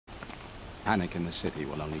Panic in the city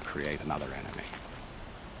will only create another enemy.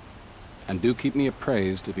 And do keep me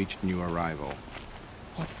appraised of each new arrival.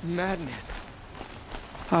 What madness!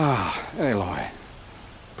 Ah, Aloy.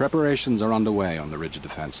 Preparations are underway on the rigid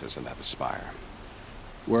defenses and at the Spire.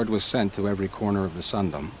 Word was sent to every corner of the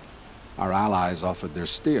Sundom. Our allies offered their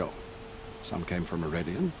steel. Some came for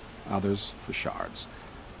Meridian, others for shards.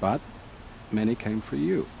 But many came for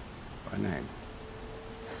you, by name.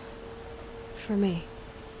 For me.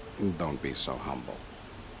 Don't be so humble.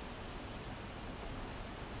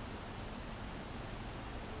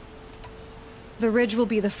 The ridge will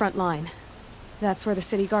be the front line. That's where the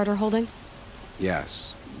city guard are holding?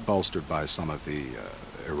 Yes, bolstered by some of the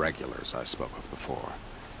irregulars I spoke of before.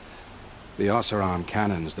 The Oseram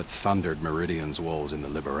cannons that thundered Meridian's walls in the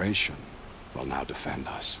Liberation will now defend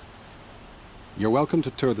us. You're welcome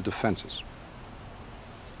to tour the defenses.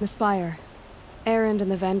 The Spire. Erend and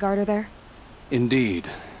the Vanguard are there? Indeed.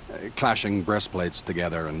 Clashing breastplates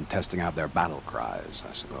together and testing out their battle cries,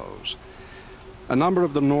 I suppose. A number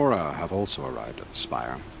of the Nora have also arrived at the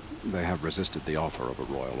Spire. They have resisted the offer of a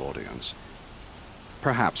royal audience.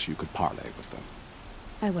 Perhaps you could parley with them.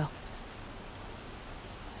 I will.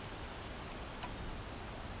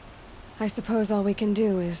 I suppose all we can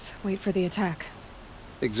do is wait for the attack.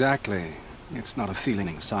 Exactly. It's not a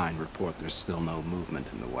feeling sign report there's still no movement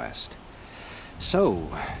in the west. So,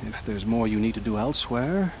 if there's more you need to do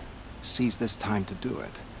elsewhere, seize this time to do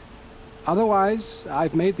it. Otherwise,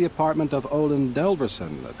 I've made the apartment of Olin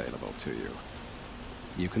Delverson available to you.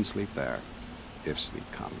 You can sleep there, if sleep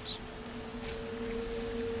comes.